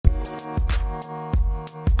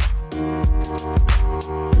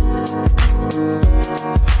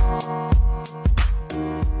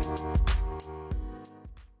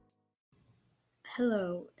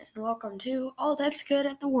welcome to All That's Good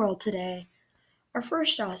in the World Today. Our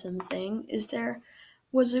first awesome thing is there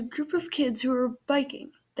was a group of kids who were biking.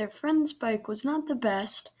 Their friend's bike was not the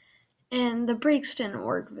best, and the brakes didn't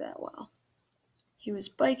work that well. He was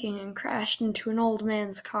biking and crashed into an old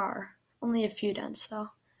man's car. Only a few dents, though.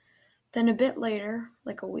 Then a bit later,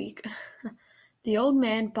 like a week, the old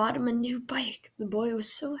man bought him a new bike. The boy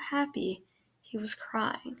was so happy, he was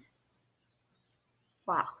crying.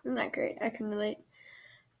 Wow, isn't that great? I can relate.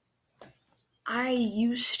 I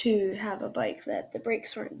used to have a bike that the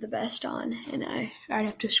brakes weren't the best on, and I'd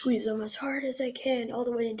have to squeeze them as hard as I can all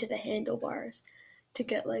the way into the handlebars to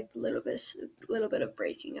get like a little bit of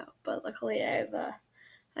braking out. But luckily, I have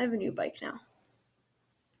a new bike now.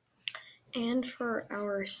 And for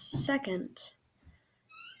our second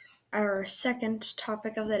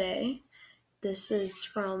topic of the day, this is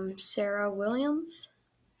from Sarah Williams,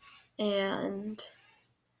 and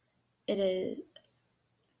it is: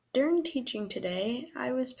 during teaching today,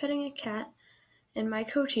 I was petting a cat, and my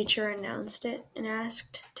co-teacher announced it and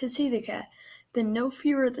asked to see the cat. Then no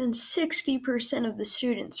fewer than 60% of the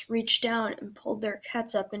students reached down and pulled their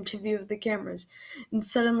cats up into view of the cameras, and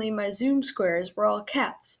suddenly my Zoom squares were all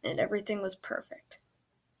cats, and everything was perfect.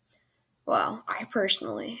 Wow, I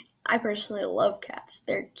personally love cats.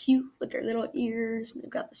 They're cute with their little ears, and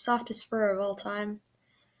they've got the softest fur of all time.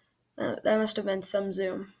 That must have been some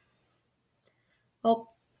Zoom.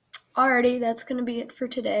 Well, alrighty, that's going to be it for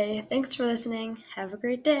today. Thanks for listening. Have a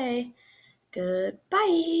great day.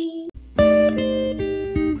 Goodbye.